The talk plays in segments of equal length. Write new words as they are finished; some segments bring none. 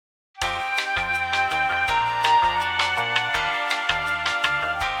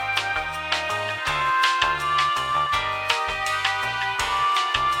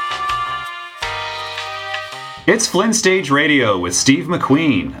It's Flynn Stage Radio with Steve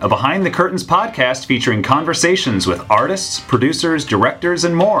McQueen, a Behind the Curtains podcast featuring conversations with artists, producers, directors,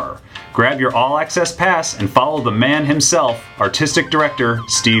 and more. Grab your all-access pass and follow the man himself, artistic director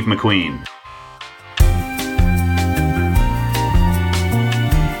Steve McQueen.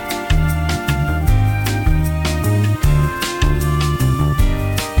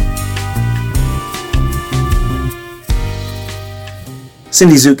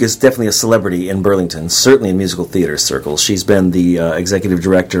 Cindy Zook is definitely a celebrity in Burlington, certainly in musical theater circles. She's been the executive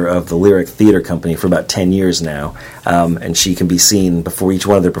director of the Lyric Theater Company for about 10 years now, and she can be seen before each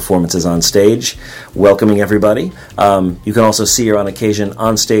one of their performances on stage, welcoming everybody. You can also see her on occasion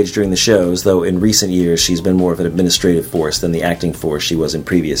on stage during the shows, though in recent years she's been more of an administrative force than the acting force she was in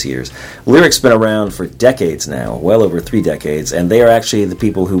previous years. Lyric's been around for decades now, well over 3 decades, and they are actually the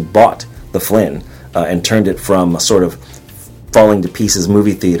people who bought the Flynn and turned it from a sort of falling to pieces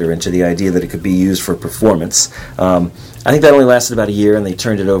movie theater into the idea that it could be used for performance. I think that only lasted about a year, and they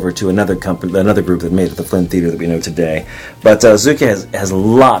turned it over to another company, another group that made it the Flynn Theater that we know today. But Zook has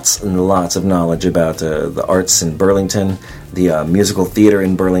lots and lots of knowledge about the arts in Burlington, the musical theater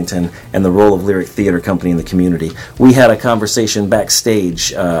in Burlington, and the role of Lyric Theater Company in the community. We had a conversation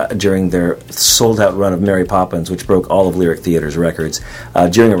backstage during their sold-out run of Mary Poppins, which broke all of Lyric Theater's records,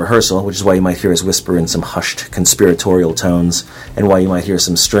 during a rehearsal, which is why you might hear us whisper in some hushed conspiratorial tones, and why you might hear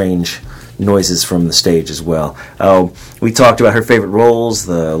some strange noises from the stage as well. We talked about her favorite roles,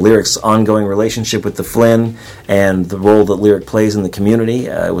 the Lyric's ongoing relationship with the Flynn, and the role that Lyric plays in the community.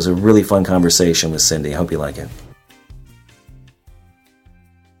 It was a really fun conversation with Cindy. I hope you like it.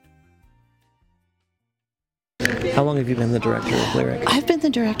 How long have you been the director of Lyric? I've been the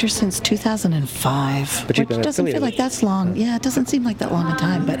director since 2005, but you've been which doesn't feel like that's long. Yeah, it doesn't seem like that long a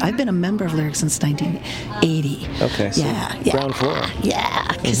time, but I've been a member of Lyric since 1980. Okay, so yeah. Ground floor. Yeah,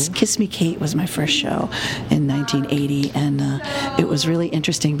 Kiss Me Kate was my first show in 1980, and it was really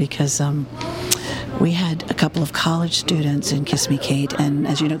interesting because we had a couple of college students in Kiss Me Kate, and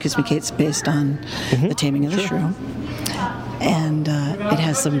as you know, Kiss Me Kate's based on The Taming of the Shrew. And it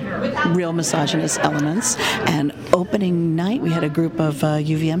has some real misogynist elements. And opening night, we had a group of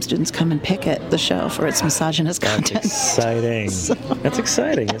UVM students come and picket the show for its misogynist content. That's exciting. That's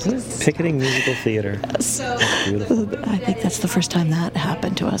exciting, isn't it? Picketing musical theater. Yes. That's beautiful. I think that's the first time that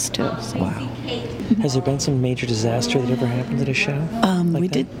happened to us, too. So. Wow. Has there been some major disaster that ever happened at a show?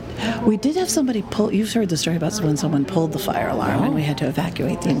 We did have somebody pull. You've heard the story about when someone pulled the fire alarm and we had to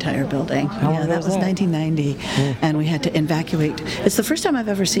evacuate the entire building. That was 1990, and we had to evacuate. It's the first time I've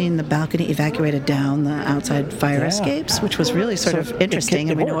ever seen the balcony evacuated down the outside fire escapes, which was really sort of interesting,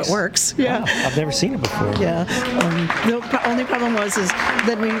 and we know it works. Yeah, wow. I've never seen it before. Yeah. The only problem was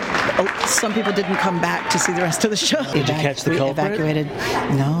then some people didn't come back to see the rest of the show. Did you catch the culprit? Evacuated.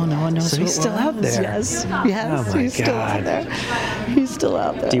 No one knows. So he's still out there. Yes, oh he's still out there. He's still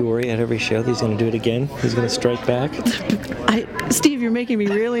out there. Do you worry at every show that he's going to do it again? He's going to strike back? Steve, you're making me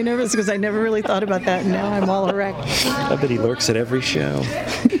really nervous because I never really thought about that, and now I'm all erect. I bet he lurks at every show.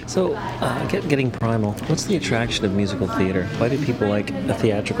 So, getting primal, what's the attraction of musical theater? Why do people like a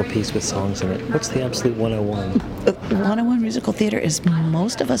theatrical piece with songs in it? What's the absolute 101? 101 musical theater is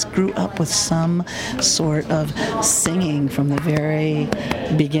most of us grew up with some sort of singing from the very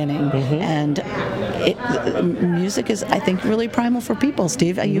beginning, and music is, I think, really primal for people.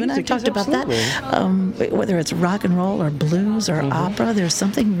 Steve, you and I talked about that. Whether it's rock and roll or blues or opera, there's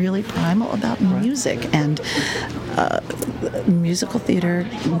something really primal about music, and musical theater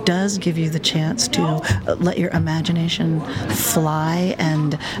does give you the chance to let your imagination fly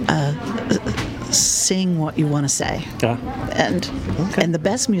and sing what you want to say. And the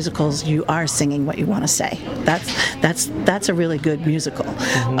best musicals, you are singing what you want to say. That's a really good musical.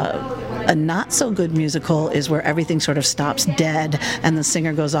 A not so good musical is where everything sort of stops dead and the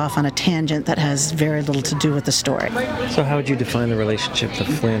singer goes off on a tangent that has very little to do with the story. So how would you define the relationship that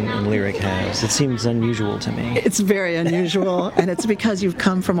Flynn and Lyric has? It seems unusual to me. It's very unusual, and it's because you've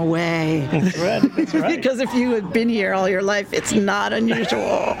come from away. That's right. Because if you had been here all your life, it's not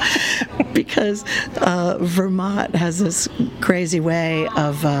unusual. Because Vermont has this crazy way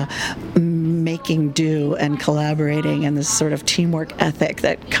of making do and collaborating, and this sort of teamwork ethic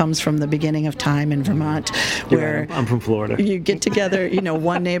that comes from the beginning of time in Vermont, where I'm from Florida. You get together,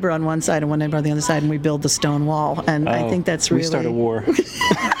 one neighbor on one side and one neighbor on the other side, and we build the stone wall. And I think that's really... We start a war.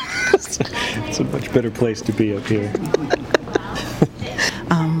 It's a much better place to be up here.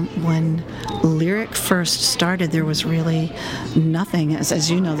 When Lyric first started, there was really nothing, as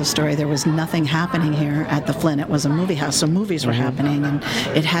you know the story, there was nothing happening here at the Flynn. It was a movie house, so movies were happening, and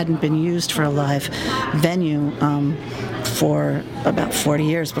it hadn't been used for a live venue for about 40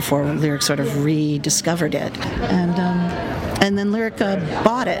 years before Lyric sort of rediscovered it. And then Lyric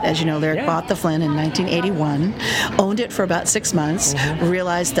bought it. As you know, Lyric bought the Flynn in 1981, owned it for about 6 months,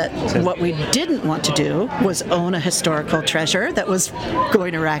 realized that what we didn't want to do was own a historical treasure that was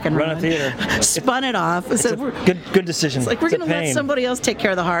going to rack and Run ruin. a theater. Spun it off. Said, Good decision. it's like, we're going to let somebody else take care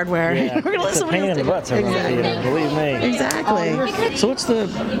of the hardware. Yeah. We're going to let It's a somebody pain else in the butt to run a theater, believe me. Exactly. So what's the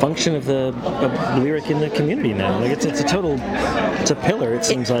function of Lyric in the community now? Like it's a pillar, it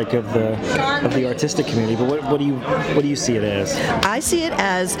seems like, of the artistic community. But what do you see it as? I see it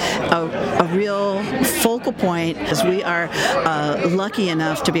as a real focal point, as we are lucky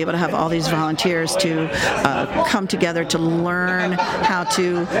enough to be able to have all these volunteers to come together to learn how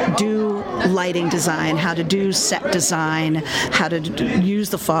to do lighting design, how to do set design, how to use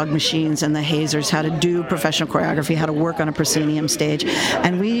the fog machines and the hazers, how to do professional choreography, how to work on a proscenium stage.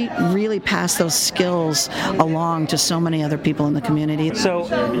 And we really pass those skills along to so many other people in the community. So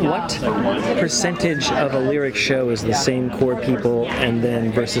what percentage of a Lyric show is the same core people and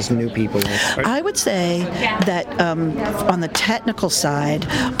then versus new people? I would say that on the technical side,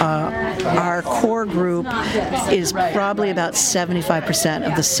 our core group is probably about 75%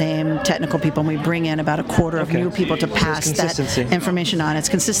 of the same technical people, and we bring in about a quarter of new people to pass that information on. It's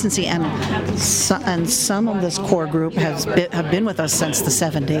consistency, and some of this core group have been with us since the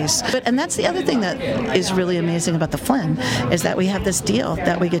 70s. And that's the other thing that is really amazing about the Flynn, is that we have this deal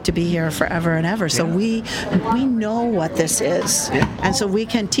that we get to be here forever and ever. So we know what this is, and so we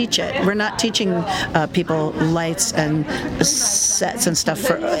can teach it. We're not teaching people lights and sets and stuff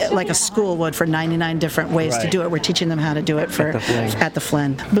for, like a school would, for 99 different ways to do it. We're teaching them how to do it at the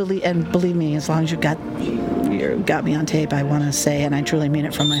Flynn. Believe me, as long as you got me on tape, I want to say, and I truly mean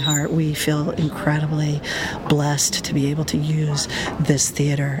it from my heart, we feel incredibly blessed to be able to use this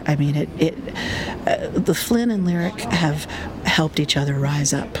theater. I mean, the Flynn and Lyric have helped each other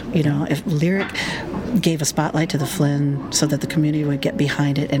rise up. You know, if Lyric gave a spotlight to the Flynn so that the community would get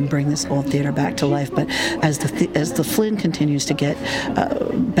behind it and bring this old theater back to life, but as the Flynn continues to get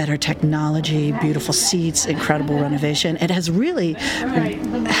better technology, beautiful seats, incredible renovation, it has really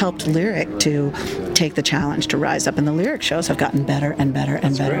helped Lyric to take the challenge to rise up, and the Lyric shows have gotten better and better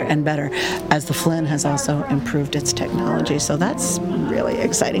and better and better as the Flynn has also improved its technology. So that's really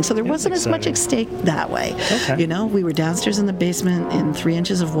exciting. So there wasn't as much at stake that way. You know, we were downstairs in the basement in 3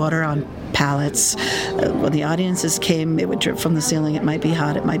 inches of water on pallets. When the audiences came, it would drip from the ceiling. It might be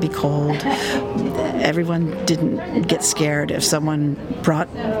hot, it might be cold. Everyone didn't get scared if someone brought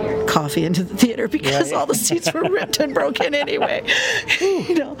coffee into the theater because all the seats were ripped and broken anyway.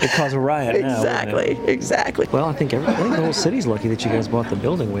 You know, it caused a riot now. Exactly. Well, I think the whole city's lucky that you guys bought the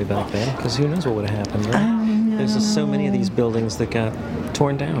building way back then, because who knows what would have happened, right? There's just so many of these buildings that got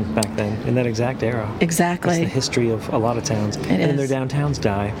torn down back then, in that exact era. Exactly. That's the history of a lot of towns. And then their downtowns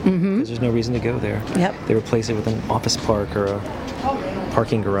die, because there's no reason to go there. They replace it with an office park or a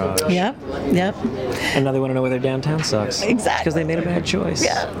parking garage. Yep. And now they want to know why their downtown sucks. Exactly. Because they made a bad choice.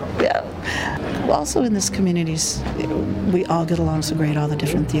 Yeah. Also in this communities, we all get along so great, all the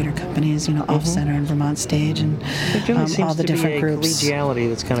different theater companies, you know, Off Center and Vermont Stage, and all the different groups. Collegiality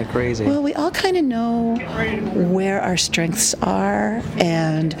that's kind of crazy. Well, we all kind of know where our strengths are,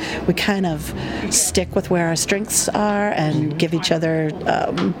 and we kind of stick with where our strengths are and give each other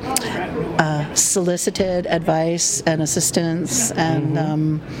solicited advice and assistance,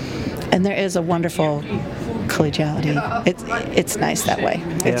 and there is a wonderful collegiality. It's nice that way.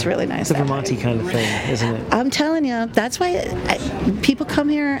 It's really nice. It's a Vermonty kind of thing, isn't it? I'm telling you, that's why people come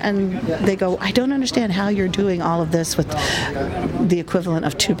here and they go, I don't understand how you're doing all of this with the equivalent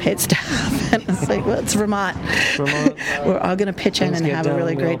of 2 paid staff. And it's like, well, it's Vermont. We're all going to pitch in and have a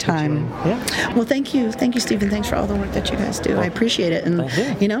really great time. Well, thank you, Stephen. Thanks for all the work that you guys do. I appreciate it.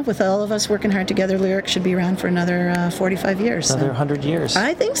 And you know, with all of us working hard together, Lyric should be around for another 45 years. Another 100 years.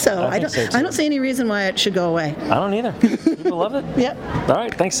 I think so. I don't see any reason why it should go away. I don't either. People love it. Yep. All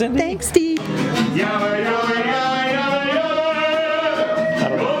right. Thanks, Cindy. Thanks, Steve.